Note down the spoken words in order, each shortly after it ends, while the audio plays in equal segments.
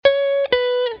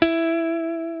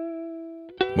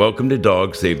Welcome to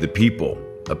Dogs Save the People,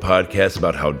 a podcast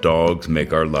about how dogs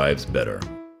make our lives better.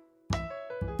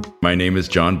 My name is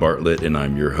John Bartlett, and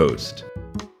I'm your host.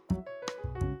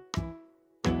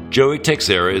 Joey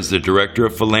Teixeira is the Director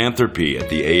of Philanthropy at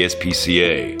the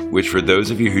ASPCA, which for those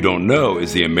of you who don't know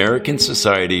is the American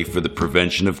Society for the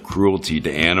Prevention of Cruelty to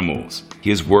Animals. He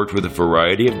has worked with a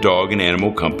variety of dog and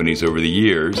animal companies over the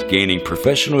years, gaining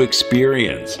professional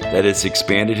experience that has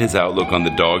expanded his outlook on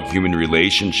the dog-human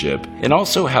relationship and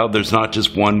also how there's not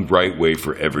just one right way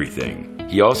for everything.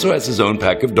 He also has his own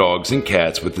pack of dogs and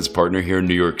cats with his partner here in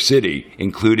New York City,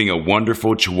 including a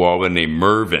wonderful Chihuahua named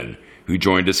Mervin, who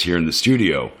joined us here in the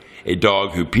studio, a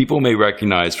dog who people may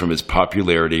recognize from his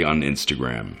popularity on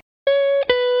Instagram.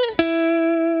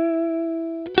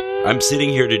 I'm sitting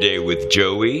here today with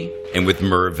Joey and with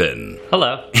Mervin.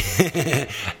 Hello.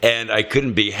 And I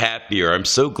couldn't be happier. I'm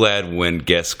so glad when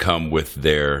guests come with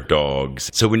their dogs.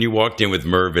 So when you walked in with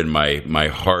Mervin, my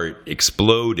heart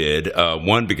exploded.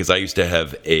 One, because I used to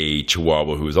have a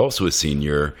Chihuahua who was also a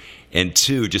senior. And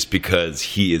two, just because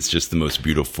he is just the most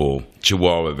beautiful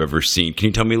Chihuahua I've ever seen. Can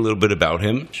you tell me a little bit about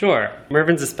him? Sure.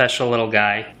 Mervin's a special little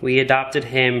guy. We adopted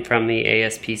him from the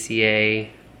ASPCA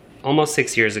almost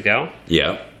 6 years ago.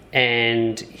 Yeah.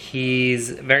 And he's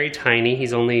very tiny.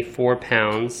 He's only 4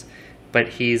 pounds, but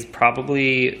he's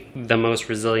probably the most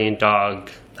resilient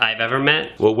dog I've ever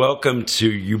met. Well, welcome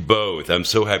to you both. I'm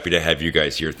so happy to have you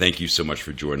guys here. Thank you so much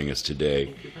for joining us today.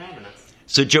 Thank you for having us.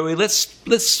 So, Joey, let's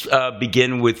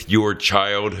begin with your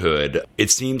childhood. It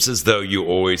seems as though you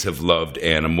always have loved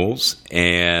animals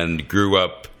and grew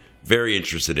up very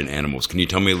interested in animals. Can you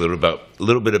tell me a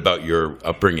little bit about your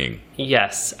upbringing?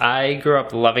 Yes, I grew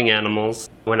up loving animals.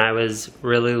 When I was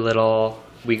really little,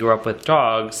 we grew up with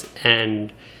dogs,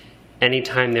 and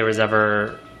anytime there was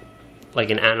ever like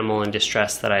an animal in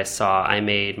distress that I saw, I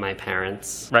made my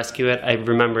parents rescue it. I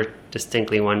remember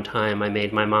distinctly one time I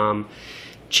made my mom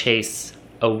chase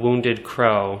a wounded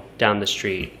crow down the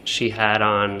street. She had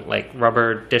on like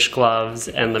rubber dish gloves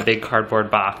and the big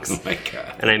cardboard box. Oh my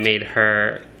God. And I made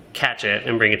her catch it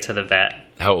and bring it to the vet.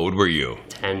 How old were you?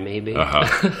 10 maybe. Love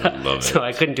it. So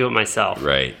I couldn't do it myself.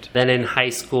 Right. Then in high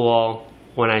school,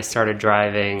 when I started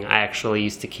driving, I actually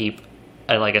used to keep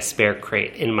a spare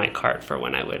crate in my cart for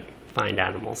when I would find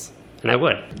animals. And I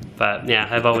would. But yeah,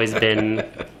 I've always been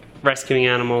rescuing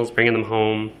animals, bringing them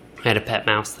home. I had a pet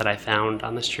mouse that I found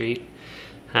on the street.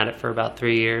 Had it for about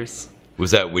 3 years.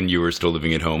 Was that when you were still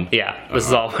living at home? Yeah, this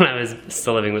is all when I was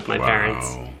still living with my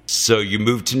parents. So you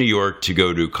moved to New York to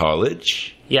go to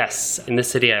college? Yes, in the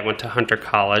city I went to Hunter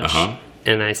College,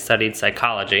 and I studied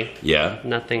psychology. Yeah.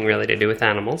 Nothing really to do with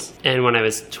animals. And when I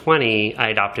was 20, I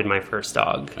adopted my first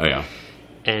dog. Oh, yeah.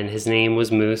 And his name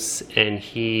was Moose, and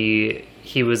he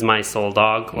was my soul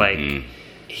dog. Like,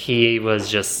 he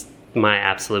was just my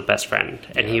absolute best friend.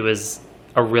 And he was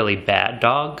a really bad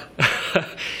dog.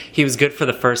 He was good for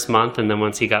the first month, and then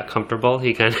once he got comfortable,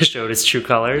 he kind of showed his true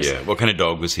colors. Yeah. What kind of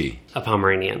dog was he? A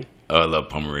Pomeranian. Oh, I love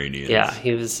Pomeranians. Yeah,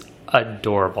 he was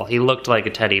adorable. He looked like a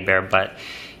teddy bear, but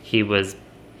he was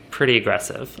pretty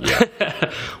aggressive. Yeah.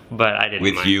 But I didn't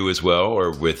mind. With you as well,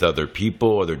 or with other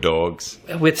people, other dogs?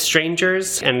 With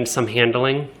strangers and some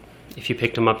handling. If you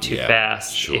picked him up too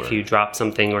fast, sure. If you dropped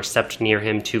something or stepped near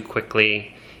him too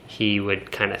quickly, he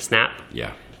would kind of snap.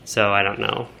 Yeah. So I don't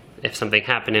know if something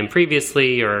happened to him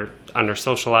previously or under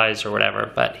socialized or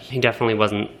whatever, but he definitely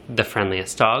wasn't the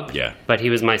friendliest dog. Yeah. But he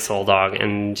was my soul dog,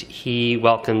 and he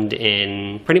welcomed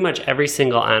in pretty much every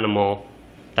single animal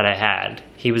that I had.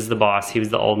 He was the boss. He was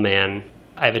the old man.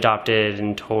 I've adopted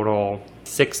in total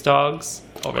 6 dogs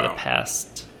over the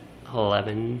past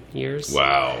 11 years.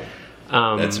 Wow.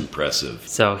 That's impressive.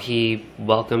 So he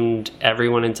welcomed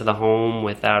everyone into the home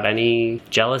without any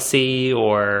jealousy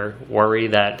or worry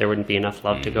that there wouldn't be enough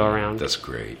love to go around. That's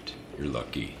great. You're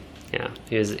lucky. Yeah,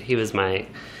 he was my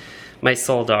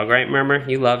soul dog, right? Remember,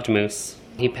 you loved Moose.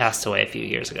 He passed away a few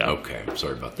years ago. Okay,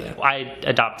 sorry about that. I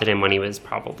adopted him when he was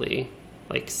probably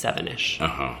like 7-ish.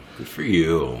 Good for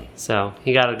you. So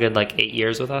he got a good 8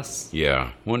 years with us.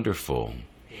 Yeah, wonderful.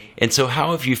 And so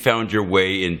how have you found your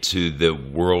way into the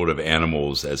world of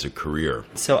animals as a career?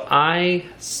 So I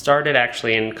started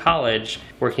actually in college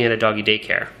working at a doggy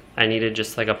daycare. I needed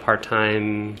just a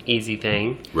part-time, easy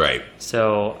thing. Right.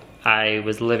 So I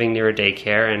was living near a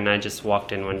daycare, and I just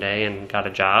walked in one day and got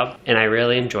a job, and I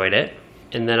really enjoyed it.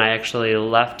 And then I actually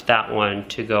left that one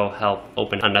to go help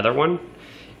open another one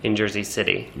in Jersey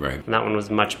City. Right. And that one was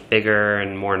much bigger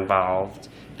and more involved,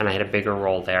 and I had a bigger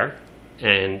role there.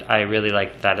 And I really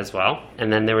liked that as well.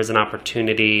 And then there was an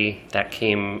opportunity that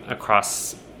came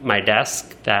across my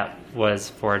desk that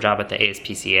was for a job at the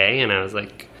ASPCA, and I was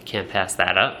like, can't pass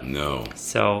that up. No.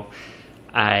 So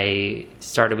I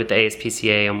started with the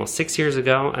ASPCA almost 6 years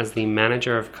ago as the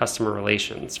manager of customer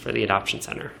relations for the adoption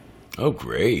center. Oh,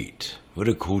 great. What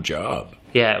a cool job.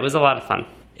 Yeah, it was a lot of fun.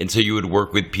 And so you would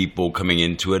work with people coming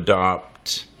in to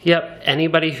adopt? Yep.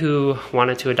 Anybody who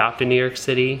wanted to adopt in New York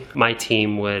City, my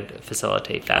team would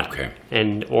facilitate that. Okay.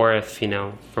 Or if,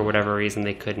 for whatever reason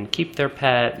they couldn't keep their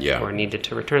pet or needed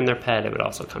to return their pet, it would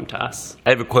also come to us. I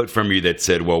have a quote from you that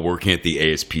said, while working at the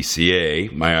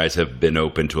ASPCA, my eyes have been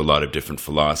open to a lot of different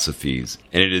philosophies,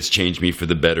 and it has changed me for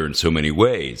the better in so many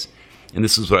ways. And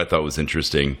this is what I thought was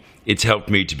interesting. It's helped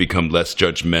me to become less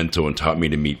judgmental and taught me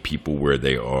to meet people where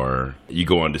they are. You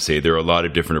go on to say there are a lot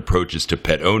of different approaches to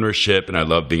pet ownership, and I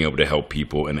love being able to help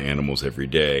people and animals every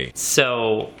day.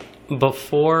 So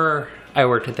before I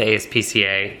worked at the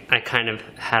ASPCA, I kind of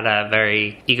had a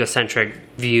very egocentric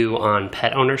view on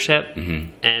pet ownership.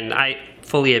 Mm-hmm. And I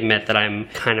fully admit that I'm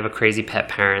kind of a crazy pet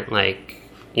parent.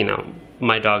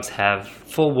 My dogs have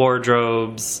full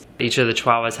wardrobes. Each of the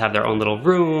Chihuahuas have their own little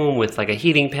room with a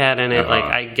heating pad in it.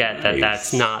 I get that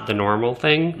that's not the normal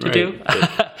thing to do.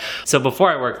 So before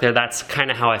I worked there, that's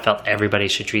kind of how I felt everybody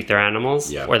should treat their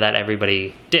animals, or that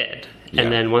everybody did. Yeah.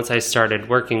 And then once I started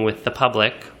working with the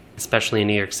public, especially in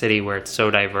New York City where it's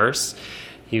so diverse,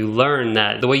 you learn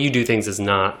that the way you do things is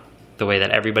not the way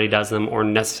that everybody does them or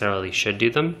necessarily should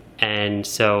do them. And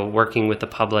so working with the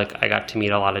public, I got to meet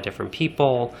a lot of different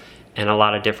people and a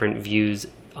lot of different views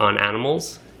on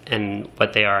animals and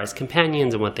what they are as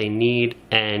companions and what they need.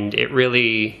 And it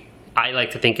really, I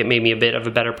like to think it made me a bit of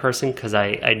a better person because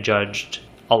I judged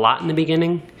a lot in the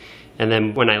beginning. And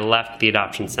then when I left the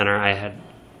adoption center,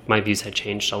 my views had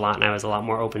changed a lot, and I was a lot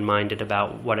more open-minded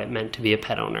about what it meant to be a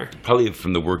pet owner. Probably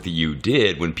from the work that you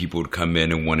did when people would come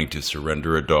in and wanting to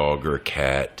surrender a dog or a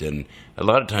cat, and a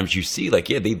lot of times you see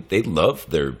they love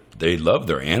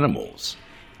their animals.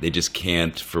 They just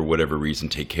can't, for whatever reason,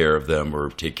 take care of them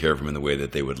or take care of them in the way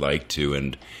that they would like to.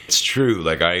 And it's true.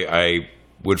 I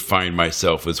would find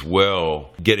myself as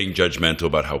well getting judgmental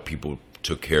about how people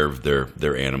took care of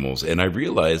their animals. And I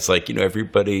realized,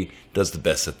 everybody does the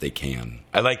best that they can.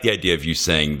 I like the idea of you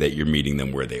saying that you're meeting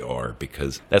them where they are,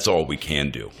 because that's all we can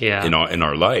do in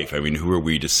our life. I mean, who are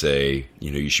we to say,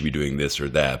 you should be doing this or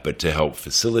that? But to help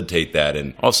facilitate that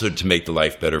and also to make the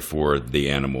life better for the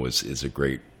animal is a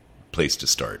great place to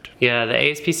start. Yeah, the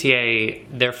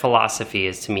ASPCA, their philosophy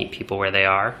is to meet people where they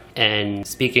are. And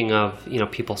speaking of,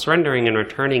 people surrendering and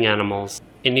returning animals,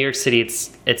 in New York City,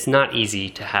 it's not easy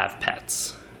to have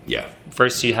pets. Yeah.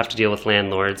 First, you have to deal with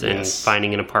landlords and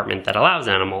finding an apartment that allows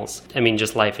animals. I mean,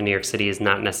 just life in New York City is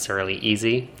not necessarily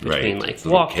easy between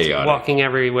walking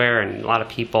everywhere and a lot of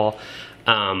people.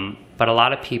 But a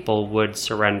lot of people would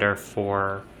surrender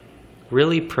for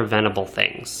really preventable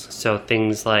things. So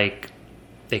things like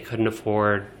they couldn't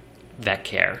afford vet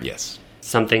care. Yes.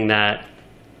 Something that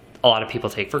a lot of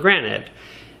people take for granted.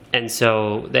 And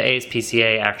so the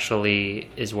ASPCA actually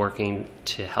is working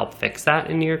to help fix that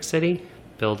in New York City,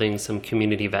 building some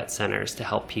community vet centers to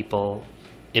help people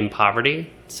in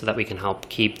poverty so that we can help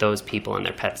keep those people and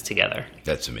their pets together.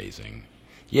 That's amazing.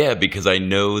 Yeah, because I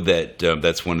know that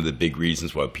that's one of the big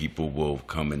reasons why people will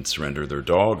come and surrender their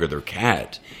dog or their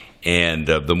cat. And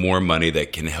the more money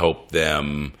that can help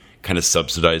them kind of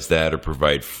subsidize that or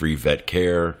provide free vet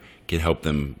care can help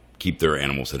them keep their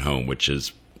animals at home, which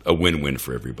is a win-win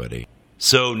for everybody.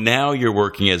 So now you're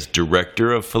working as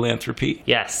Director of Philanthropy?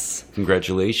 Yes.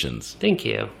 Congratulations. Thank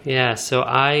you. Yeah, so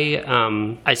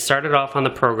I started off on the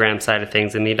program side of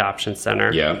things in the adoption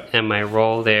center. Yeah. And my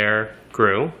role there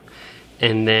grew.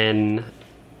 And then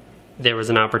there was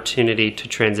an opportunity to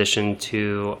transition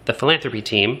to the philanthropy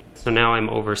team. So now I'm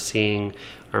overseeing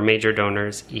our major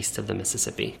donors east of the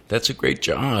Mississippi. That's a great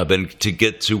job. And to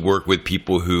get to work with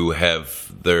people who have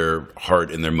their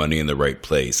heart and their money in the right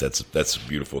place, that's a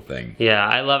beautiful thing. Yeah,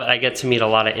 I love it. I get to meet a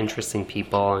lot of interesting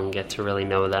people and get to really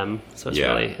know them. So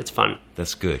it's fun.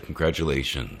 That's good.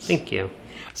 Congratulations. Thank you.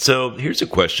 So here's a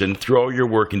question. Through all your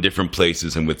work in different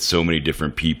places and with so many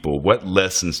different people, what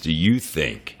lessons do you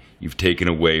think you've taken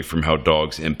away from how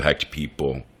dogs impact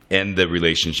people and the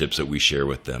relationships that we share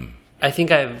with them? I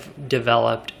think I've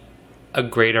developed a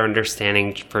greater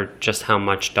understanding for just how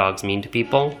much dogs mean to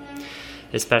people,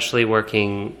 especially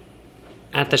working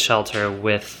at the shelter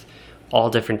with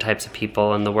all different types of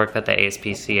people and the work that the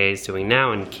ASPCA is doing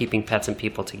now and keeping pets and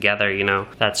people together.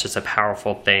 That's just a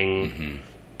powerful thing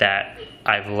that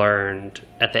I've learned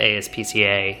at the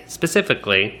ASPCA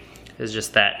specifically, is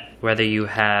just that whether you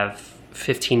have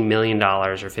 $15 million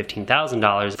or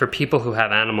 $15,000, for people who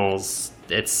have animals,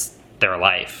 it's their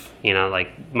life.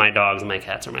 Like my dogs and my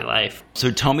cats are my life.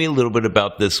 So tell me a little bit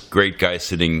about this great guy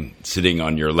sitting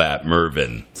on your lap,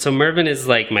 Mervin. So Mervin is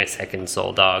like my second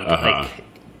soul dog. Like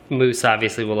Moose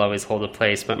obviously will always hold a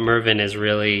place, but Mervin is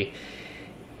really,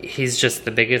 he's just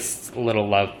the biggest little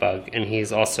love bug, and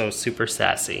he's also super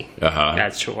sassy,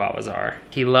 as Chihuahuas are.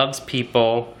 He loves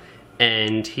people,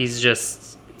 and he's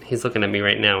looking at me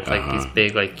right now with like these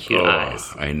big, like cute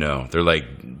eyes. I know. They're like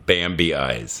Bambi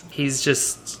eyes. He's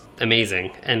just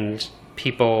amazing, and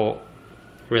people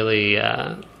really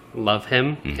love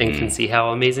him and can see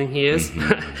how amazing he is.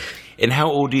 And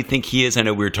how old do you think he is? I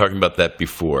know we were talking about that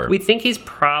before. We think he's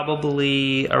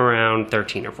probably around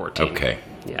 13 or 14. Okay.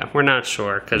 Yeah, we're not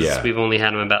sure because we've only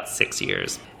had him about 6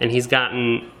 years. And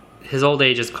his old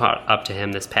age has caught up to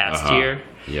him this past year.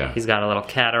 Yeah. He's got a little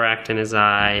cataract in his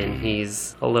eye, and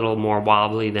he's a little more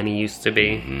wobbly than he used to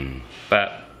be.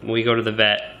 But we go to the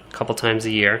vet a couple times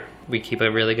a year. We keep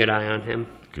a really good eye on him.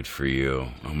 Good for you.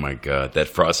 Oh my God, that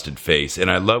frosted face.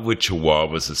 And I love with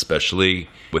Chihuahuas, especially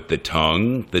with the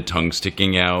tongue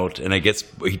sticking out. And I guess,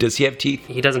 does he have teeth?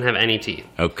 He doesn't have any teeth.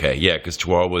 Okay, yeah, because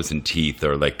Chihuahuas and teeth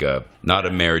are like not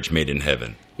a marriage made in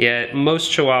heaven. Yeah,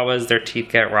 most Chihuahuas, their teeth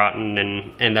get rotten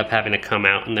and end up having to come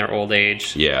out in their old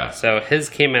age. Yeah. So his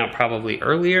came out probably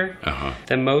earlier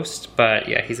than most, but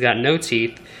yeah, he's got no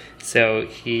teeth, so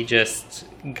he just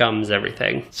gums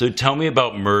everything. So tell me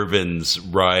about Mervin's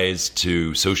rise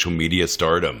to social media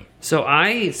stardom. So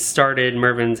I started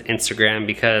Mervin's Instagram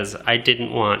because I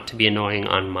didn't want to be annoying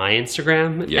on my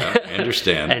Instagram. Yeah, I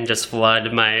understand. And just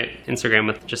flood my Instagram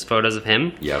with just photos of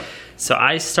him. Yep. So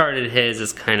I started his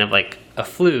as kind of like a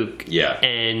fluke. Yeah.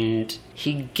 And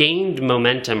he gained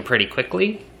momentum pretty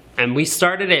quickly. And we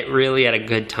started it really at a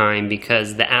good time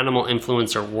because the animal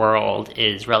influencer world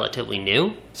is relatively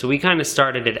new. So we kind of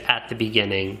started it at the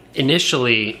beginning.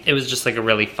 Initially, it was just like a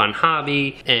really fun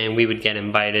hobby, and we would get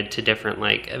invited to different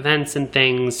like events and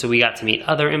things. So we got to meet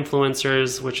other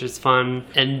influencers, which is fun.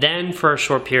 And then for a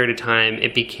short period of time,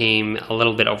 it became a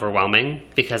little bit overwhelming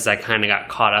because I kind of got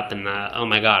caught up in the, oh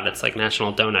my God, it's like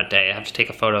National Donut Day. I have to take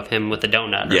a photo of him with a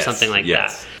donut or something like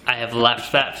that. I have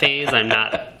left that phase. I'm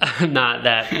not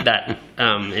that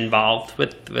involved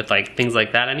with like things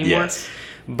like that anymore. Yes.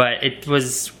 But it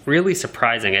was really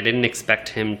surprising. I didn't expect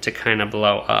him to kind of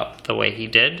blow up the way he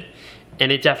did.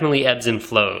 And it definitely ebbs and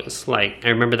flows. Like, I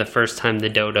remember the first time the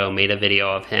Dodo made a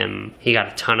video of him, he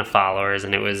got a ton of followers,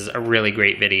 and it was a really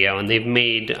great video. And they've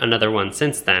made another one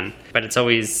since then. But it's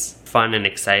always fun and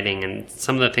exciting, and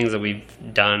some of the things that we've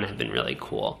done have been really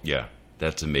cool. Yeah,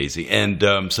 that's amazing.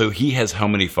 And so he has how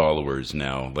many followers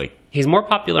now? Like, he's more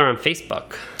popular on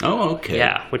Facebook. Oh, okay.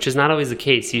 Yeah, which is not always the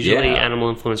case. Usually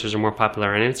animal influencers are more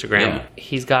popular on Instagram. Yeah.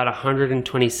 He's got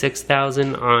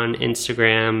 126,000 on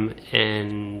Instagram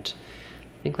and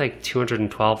I think like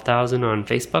 212,000 on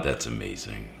Facebook. That's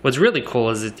amazing. What's really cool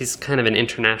is that he's kind of an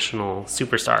international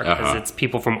superstar because it's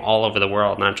people from all over the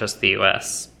world, not just the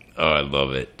US. Oh, I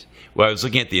love it. Well, I was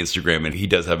looking at the Instagram, and he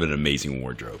does have an amazing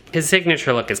wardrobe. His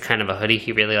signature look is kind of a hoodie.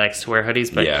 He really likes to wear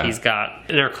hoodies, but he's got,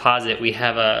 in our closet, we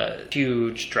have a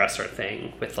huge dresser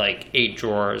thing with like 8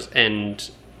 drawers, and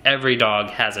every dog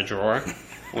has a drawer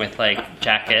with like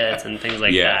jackets and things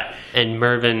like that. And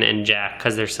Mervin and Jack,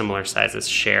 because they're similar sizes,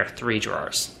 share 3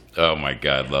 drawers. Oh my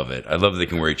God, love it. I love that they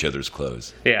can wear each other's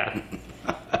clothes. Yeah.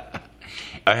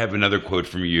 I have another quote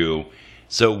from you.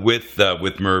 So with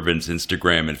Mervin's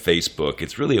Instagram and Facebook,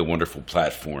 it's really a wonderful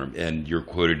platform. And you're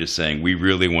quoted as saying, we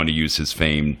really want to use his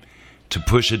fame to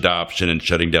push adoption and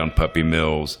shutting down puppy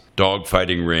mills, dog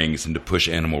fighting rings, and to push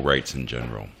animal rights in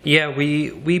general. Yeah,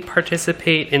 we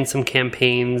participate in some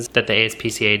campaigns that the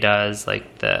ASPCA does,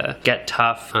 like the Get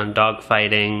Tough on dog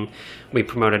fighting. We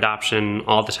promote adoption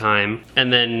all the time.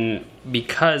 And then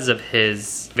because of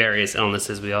his various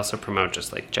illnesses, we also promote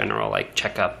just like general like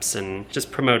checkups and just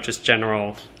promote just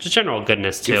general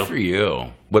goodness too. Good for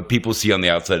you. What people see on the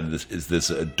outside of this is this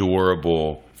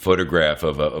adorable photograph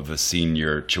of a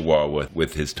senior Chihuahua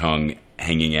with his tongue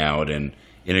hanging out and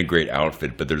in a great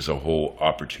outfit, but there's a whole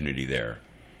opportunity there.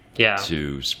 Yeah.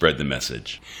 To spread the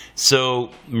message.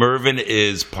 So Mervin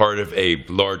is part of a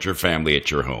larger family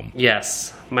at your home.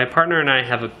 Yes. My partner and I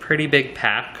have a pretty big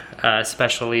pack,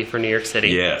 especially for New York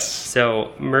City. Yes.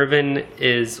 So Mervin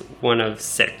is one of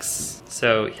 6.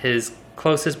 So his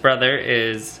closest brother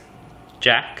is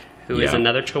Jack, who is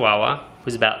another Chihuahua,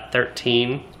 who's about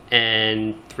 13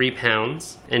 and 3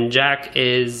 pounds. And Jack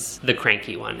is the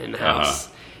cranky one in the house.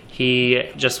 He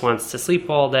just wants to sleep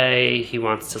all day. He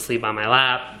wants to sleep on my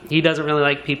lap. He doesn't really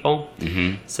like people.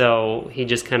 So he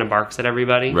just kind of barks at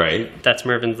everybody. Right. That's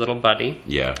Mervin's little buddy.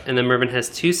 Yeah. And then Mervin has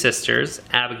 2 sisters,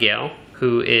 Abigail,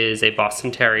 who is a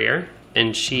Boston Terrier,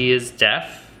 and she is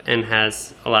deaf, and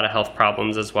has a lot of health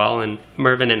problems as well. And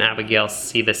Mervin and Abigail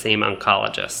see the same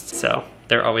oncologist, so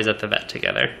they're always at the vet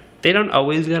together. They don't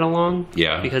always get along.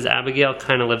 Yeah. Because Abigail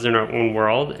kind of lives in her own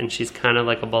world, and she's kind of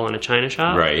like a bull in a china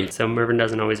shop. Right. So Mervin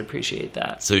doesn't always appreciate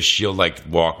that. So she'll like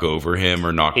walk over him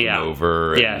or knock him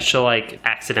over. Yeah, she'll like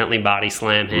accidentally body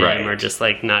slam him or just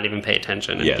like not even pay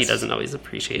attention. And he doesn't always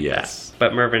appreciate that.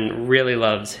 But Mervin really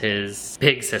loves his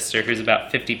big sister, who's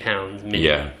about 50 pounds, Minnie.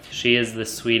 Yeah. She is the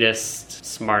sweetest,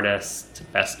 smartest,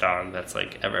 best dog that's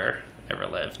like ever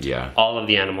lived. Yeah. All of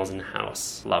the animals in the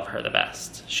house love her the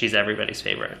best. She's everybody's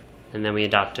favorite. And then we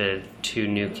adopted 2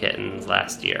 new kittens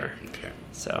last year. Okay.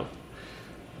 So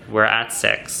we're at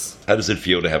 6. How does it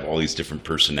feel to have all these different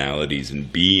personalities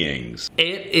and beings?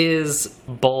 It is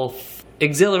both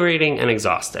exhilarating and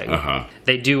exhausting.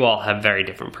 They do all have very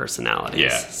different personalities.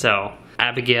 Yeah. So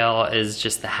Abigail is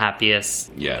just the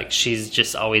happiest. Yeah. Like she's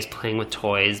just always playing with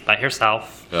toys by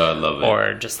herself. I love it.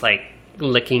 Or just like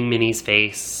licking Minnie's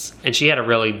face. And she had a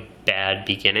really bad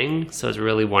beginning, so it's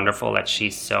really wonderful that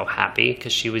she's so happy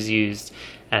because she was used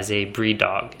as a breed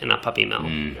dog in a puppy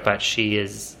mill. But she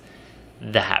is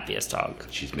the happiest dog.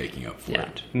 She's making up for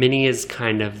it. Minnie is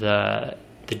kind of the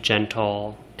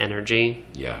gentle energy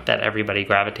that everybody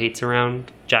gravitates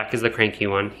around. Jack is the cranky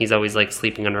one. He's always like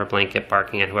sleeping under a blanket,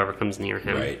 barking at whoever comes near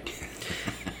him. Right.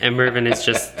 And Mervin is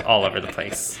just all over the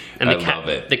place. And love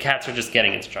it. The cats are just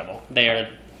getting into trouble. They are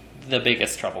the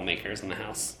biggest troublemakers in the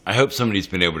house. I hope somebody's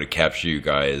been able to capture you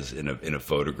guys in a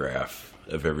photograph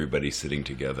of everybody sitting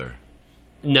together.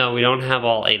 No, we don't have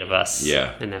all 8 of us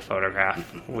Yeah. in that photograph.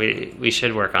 We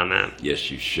should work on that. Yes,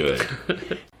 you should.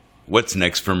 What's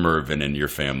next for Mervin and your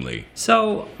family?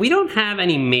 So we don't have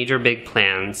any major big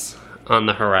plans on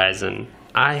the horizon.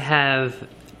 I have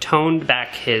toned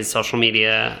back his social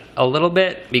media a little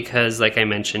bit because, like I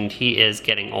mentioned, he is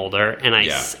getting older, and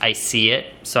I see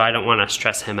it, so I don't want to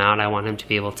stress him out. I want him to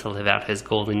be able to live out his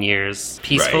golden years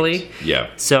peacefully. Right. Yeah.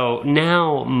 So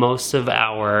now most of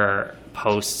our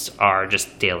posts are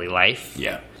just daily life.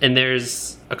 Yeah. And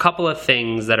there's a couple of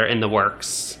things that are in the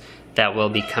works that will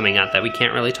be coming out that we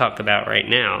can't really talk about right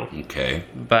now. Okay.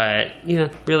 But,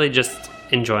 really just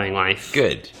enjoying life.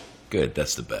 Good.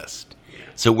 That's the best.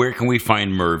 So where can we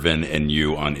find Mervin and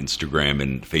you on Instagram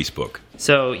and Facebook?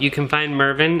 So you can find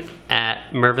Mervin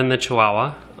at Mervin the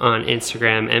Chihuahua on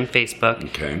Instagram and Facebook.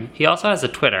 Okay. He also has a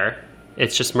Twitter.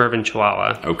 It's just Mervin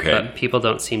Chihuahua. Okay. But people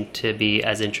don't seem to be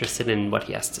as interested in what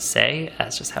he has to say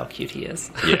as just how cute he is.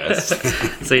 Yes.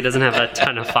 So he doesn't have a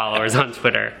ton of followers on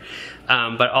Twitter.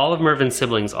 But all of Mervin's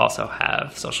siblings also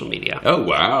have social media. Oh,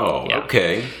 wow. Yeah.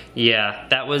 Okay. Yeah,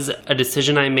 that was a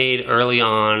decision I made early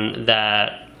on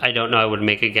that I don't know I would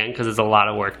make again because it's a lot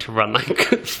of work to run like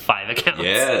 5 accounts.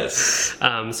 Yes.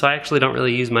 So I actually don't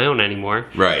really use my own anymore.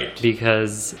 Right.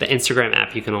 Because the Instagram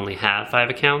app, you can only have 5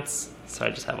 accounts. So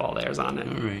I just have all theirs on it.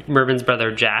 All right. Mervin's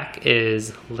brother Jack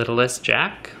is Littlest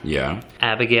Jack. Yeah.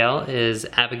 Abigail is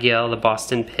Abigail the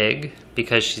Boston Pig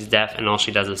because she's deaf and all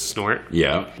she does is snort.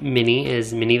 Yeah. Minnie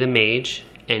is Minnie the Mage.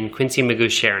 And Quincy and Magoo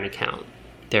share an account.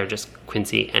 They're just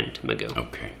Quincy and Magoo.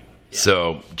 Okay.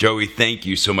 So, Joey, thank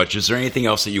you so much. Is there anything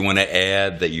else that you want to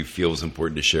add that you feel is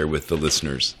important to share with the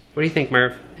listeners? What do you think,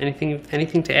 Merv?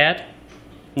 Anything to add?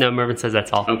 No, Mervin says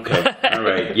that's all. Okay. All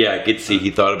right. Yeah, I could see he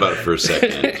thought about it for a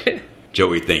second.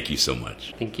 Joey, thank you so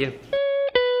much. Thank you.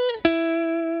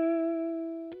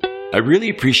 I really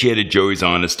appreciated Joey's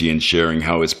honesty in sharing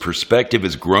how his perspective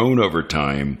has grown over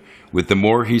time with the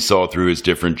more he saw through his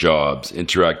different jobs,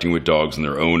 interacting with dogs and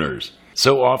their owners.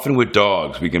 So often with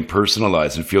dogs, we can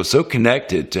personalize and feel so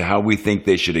connected to how we think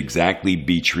they should exactly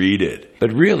be treated.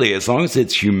 But really, as long as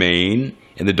it's humane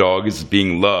and the dog is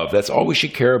being loved, that's all we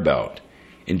should care about.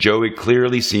 And Joey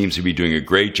clearly seems to be doing a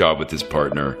great job with his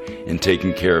partner and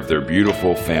taking care of their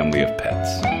beautiful family of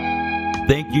pets.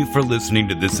 Thank you for listening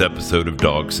to this episode of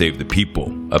Dogs Save the People,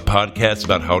 a podcast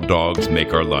about how dogs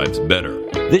make our lives better.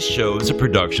 This show is a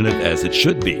production of As It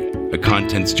Should Be, a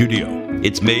content studio.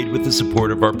 It's made with the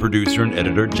support of our producer and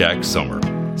editor, Jack Summer.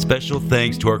 Special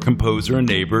thanks to our composer and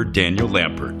neighbor, Daniel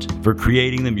Lampert, for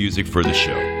creating the music for the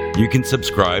show. You can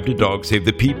subscribe to Dogs Save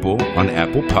the People on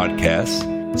Apple Podcasts,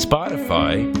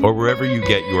 Spotify, or wherever you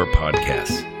get your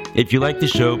podcasts. If you like the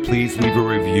show, please leave a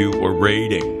review or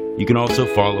rating. You can also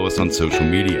follow us on social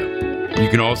media. You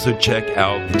can also check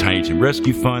out the Tiny Tim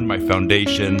Rescue Fund, my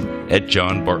foundation, at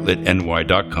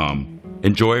johnbartlettny.com.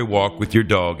 Enjoy a walk with your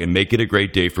dog and make it a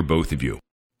great day for both of you.